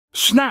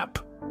Snap!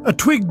 A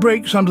twig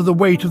breaks under the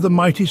weight of the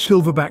mighty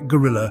silverback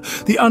gorilla,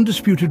 the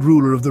undisputed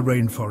ruler of the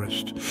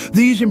rainforest.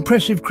 These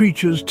impressive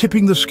creatures,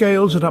 tipping the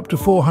scales at up to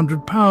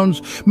 400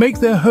 pounds, make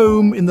their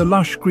home in the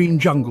lush green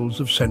jungles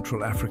of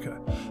Central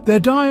Africa. Their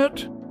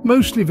diet?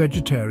 Mostly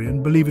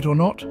vegetarian, believe it or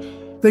not.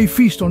 They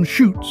feast on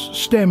shoots,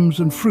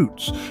 stems and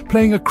fruits,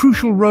 playing a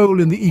crucial role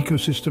in the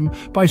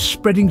ecosystem by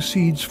spreading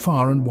seeds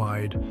far and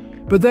wide.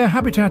 But their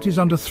habitat is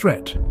under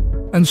threat,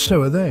 and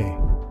so are they.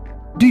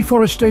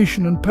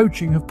 Deforestation and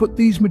poaching have put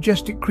these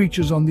majestic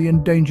creatures on the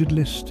endangered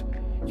list.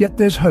 Yet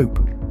there's hope.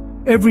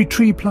 Every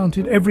tree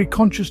planted, every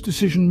conscious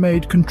decision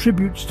made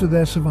contributes to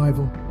their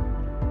survival.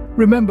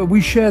 Remember, we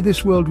share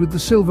this world with the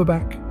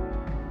silverback,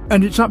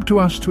 and it's up to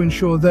us to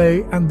ensure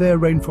they and their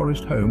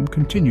rainforest home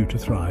continue to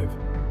thrive.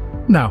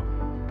 Now,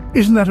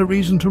 isn't that a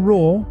reason to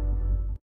roar?